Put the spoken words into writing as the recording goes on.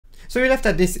So we left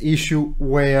at this issue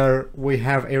where we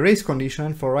have a race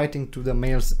condition for writing to the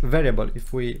males variable.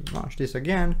 If we launch this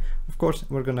again, of course,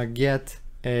 we're gonna get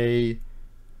a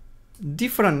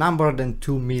different number than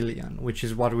 2 million, which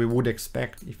is what we would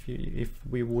expect if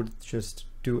we would just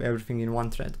do everything in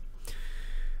one thread.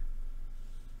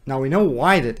 Now we know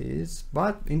why that is,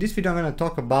 but in this video I'm going to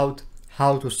talk about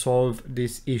how to solve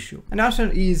this issue. And the answer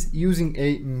is using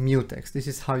a mutex. This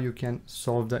is how you can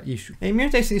solve the issue. A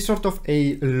mutex is sort of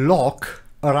a lock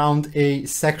around a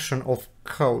section of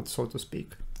code, so to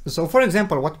speak. So for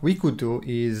example, what we could do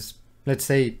is, let's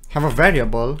say, have a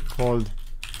variable called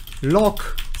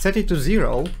lock, set it to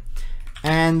 0,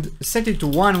 and set it to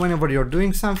 1 whenever you're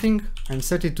doing something, and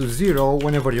set it to 0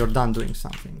 whenever you're done doing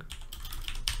something.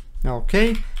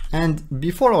 Okay, and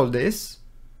before all this,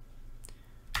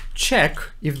 check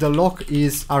if the lock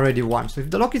is already 1. So if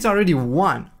the lock is already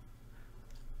 1,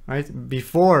 right,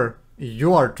 before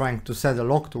you are trying to set the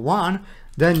lock to 1,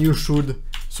 then you should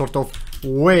sort of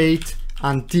wait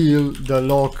until the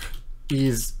lock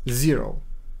is 0.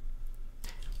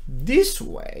 This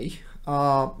way,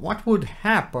 what would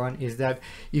happen is that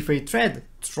if a thread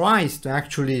tries to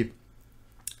actually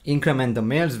increment the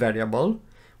males variable,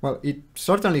 well, it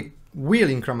certainly will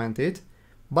increment it,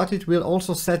 but it will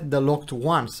also set the lock to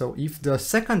 1. So if the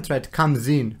second thread comes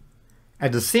in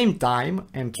at the same time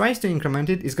and tries to increment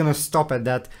it, it's going to stop at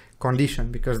that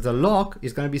condition because the lock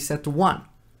is going to be set to 1.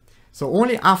 So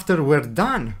only after we're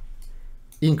done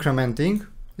incrementing,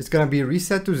 it's going to be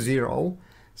reset to 0.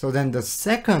 So then the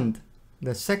second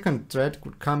thread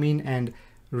could come in and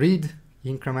read,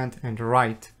 increment, and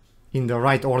write in the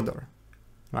right order,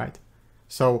 right?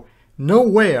 So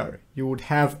nowhere you would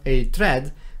have a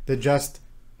thread that just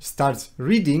starts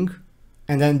reading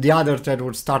and then the other thread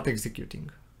would start executing,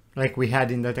 like we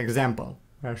had in that example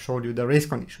where I showed you the race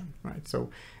condition, right? So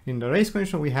in the race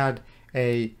condition we had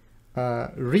a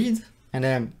read, and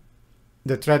then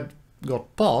the thread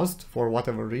got paused for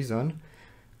whatever reason,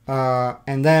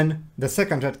 and then the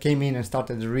second thread came in and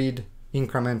started read,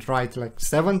 increment, write like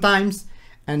 7 times,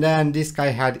 and then this guy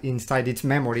had inside its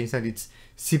memory, inside its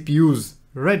CPU's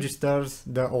registers,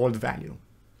 the old value,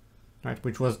 right,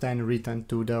 which was then written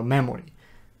to the memory.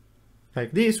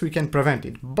 Like this we can prevent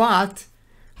it, but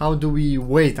how do we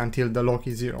wait until the lock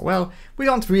is 0? Well, we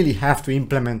don't really have to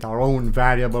implement our own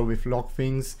variable with lock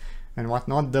things and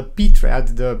whatnot. The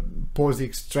pthread, the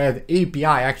POSIX thread API,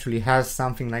 actually has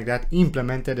something like that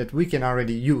implemented that we can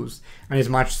already use, and is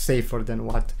much safer than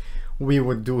what we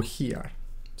would do here.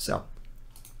 So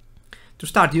to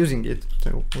start using it,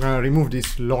 so we're going to remove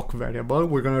this lock variable.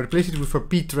 We're going to replace it with a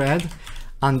pthread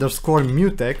underscore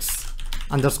mutex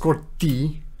underscore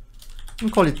t,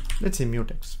 and call it, let's say,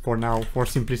 mutex for now, for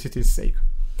simplicity's sake.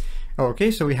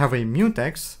 Okay, so we have a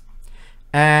mutex,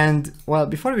 and well,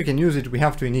 before we can use it, we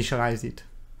have to initialize it.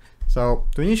 So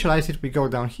to initialize it, we go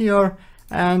down here,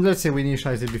 and let's say we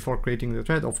initialize it before creating the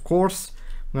thread. Of course,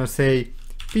 I'm going to say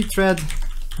pthread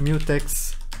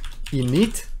mutex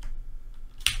init,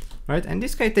 right? And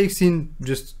this guy takes in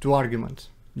just 2 arguments,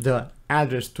 the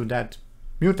address to that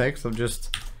mutex, so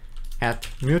just at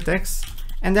mutex,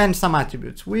 and then some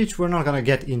attributes, which we're not going to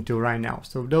get into right now.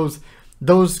 So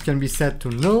those can be set to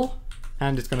null,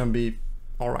 and it's going to be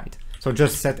all right. So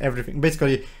just set everything.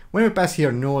 Basically, when we pass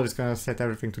here null, it's going to set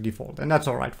everything to default, and that's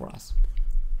all right for us.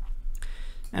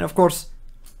 And of course,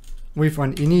 with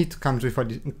an init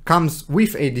comes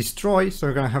with a destroy, so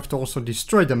we're going to have to also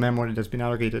destroy the memory that's been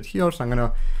allocated here. So I'm going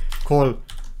to call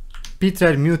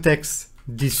pthread mutex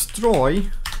destroy,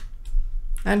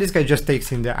 and this guy just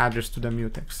takes in the address to the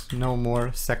mutex, no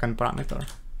more second parameter,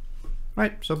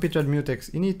 right? So pthread mutex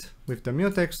init with the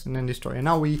mutex and then destroy, and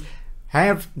now we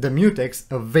have the mutex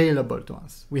available to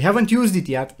us. We haven't used it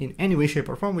yet in any way, shape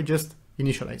or form, we just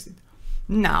initialized it.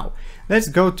 Now let's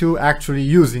go to actually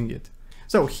using it.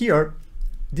 So here,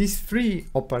 these 3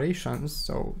 operations,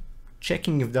 so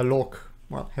checking if the lock,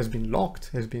 well, has been locked,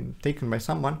 has been taken by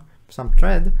someone, some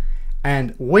thread,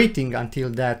 and waiting until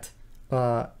that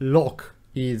lock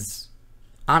is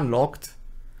unlocked,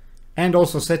 and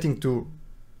also setting to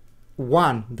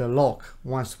 1 the lock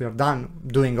once we are done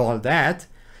doing all that,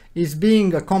 is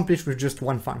being accomplished with just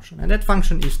 1 function, and that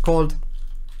function is called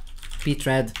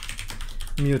pthread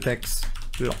mutex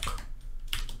lock.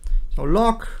 So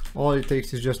lock, all it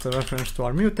takes is just a reference to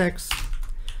our mutex,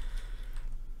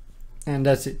 and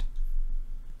that's it.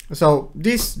 So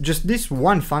just this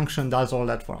 1 function does all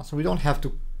that for us. So we don't have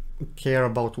to care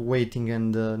about waiting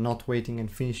and not waiting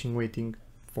and finishing waiting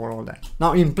for all that.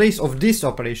 Now, in place of this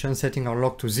operation, setting our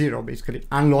lock to 0, basically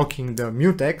unlocking the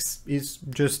mutex, is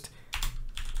just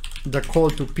the call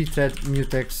to pthread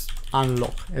mutex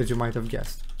unlock, as you might have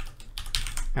guessed.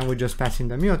 and we just pass in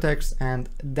the mutex, and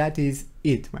that is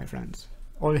it, my friends.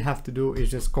 All you have to do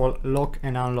is just call lock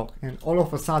and unlock, and all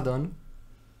of a sudden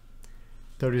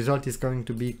the result is going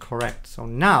to be correct. So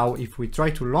now if we try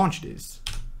to launch this,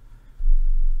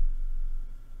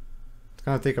 it's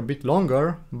gonna take a bit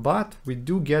longer, but we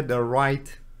do get the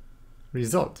right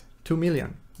result, 2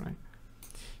 million, right?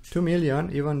 2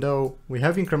 million, even though we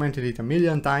have incremented it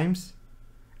 1,000,000 times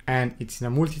and it's in a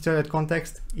multi-threaded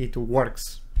context, it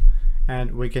works.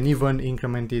 And we can even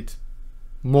increment it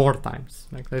more times,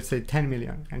 like let's say 10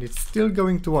 million, and it's still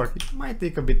going to work. It might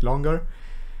take a bit longer,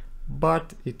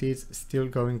 but it is still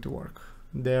going to work.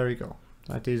 There we go.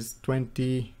 That is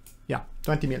 20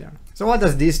 million. So what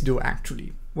does this do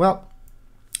actually? Well,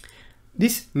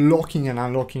 this locking and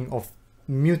unlocking of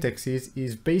mutexes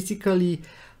is basically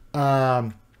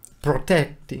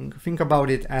protecting. Think about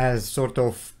it as sort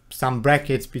of some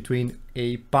brackets between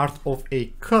a part of a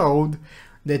code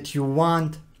that you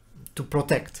want to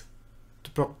protect.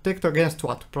 To protect against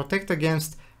what? To protect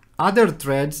against other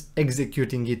threads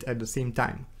executing it at the same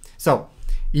time. So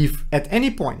if at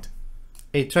any point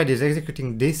a thread is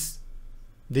executing this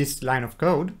line of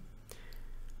code,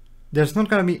 there's not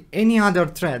going to be any other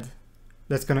thread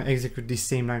that's going to execute this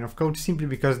same line of code, simply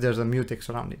because there's a mutex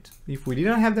around it. If we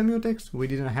didn't have the mutex, we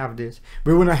didn't have this.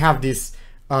 We wouldn't have this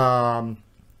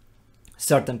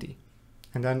certainty,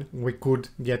 and then we could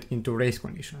get into race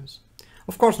conditions.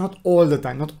 Of course, not all the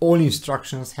time, not all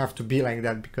instructions have to be like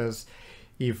that, because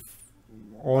if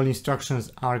all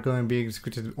instructions are going to be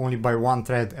executed only by one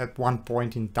thread at one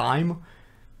point in time,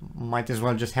 might as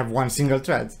well just have one single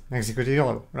thread execute it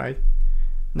all, right?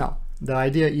 No, the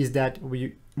idea is that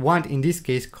we want, in this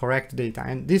case, correct data,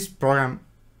 and this program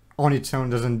on its own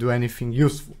doesn't do anything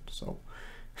useful. So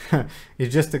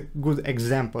it's just a good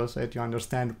example so that you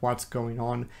understand what's going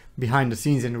on behind the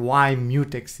scenes and why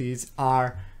mutexes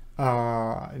are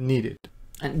needed.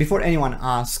 And before anyone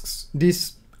asks,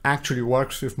 this actually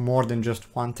works with more than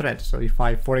just one thread. So if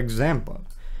I, for example,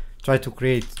 try to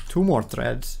create 2 more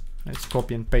threads, let's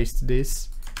copy and paste this,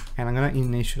 and I'm gonna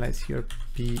initialize here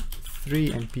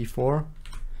P3 and P4,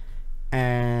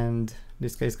 and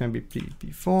this case is gonna be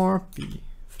P4,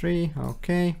 P3,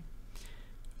 okay.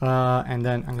 And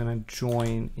then I'm gonna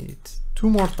join it 2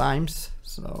 more times.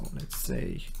 So let's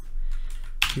say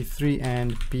P3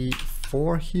 and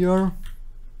P4 here.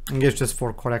 I guess just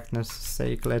for correctness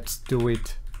sake, let's do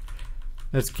it.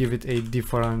 Let's give it a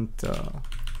different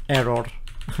error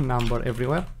number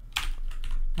everywhere.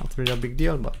 Not really a big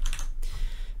deal, but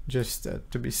just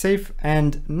to be safe.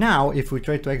 And now if we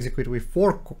try to execute with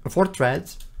four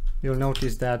threads, you'll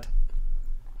notice that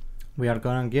we are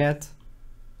gonna get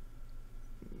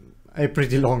a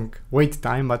pretty long wait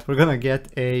time, but we're gonna get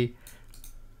a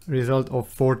result of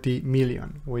 40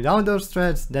 million. Without those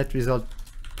threads, that result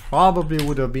probably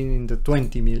would have been in the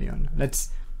 20 million. Let's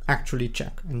actually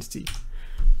check and see.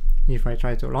 If I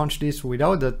try to launch this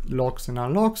without the locks and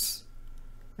unlocks,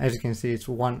 as you can see,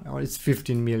 it's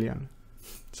 15 million.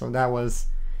 So that was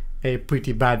a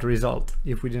pretty bad result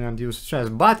if we didn't use threads.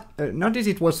 But notice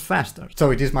it was faster. So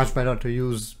it is much better to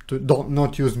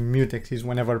not use mutexes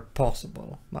whenever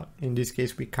possible. But in this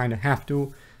case, we kind of have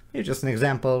to. It's just an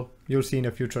example. You'll see in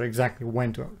the future exactly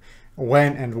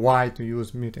when and why to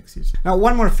use mutexes. Now,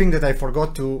 one more thing that I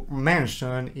forgot to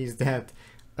mention is that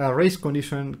a race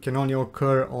condition can only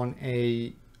occur on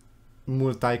a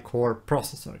multi-core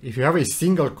processor. If you have a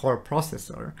single core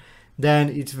processor, then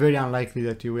it's very unlikely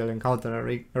that you will encounter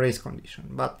a race condition.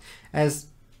 But as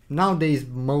nowadays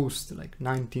most, like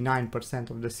 99%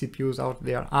 of the CPUs out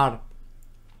there are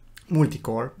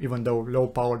multi-core, even though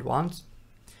low-powered ones,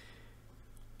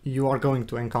 you are going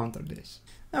to encounter this.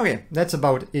 Okay, that's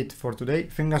about it for today.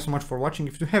 Thank you so much for watching.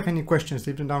 If you have any questions,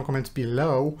 leave them down in comments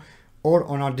below or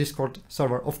on our Discord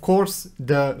server. Of course,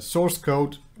 the source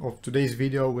code of today's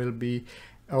video will be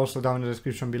also down in the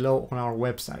description below on our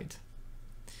website.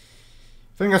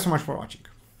 Thank you so much for watching,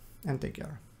 and take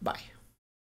care. Bye.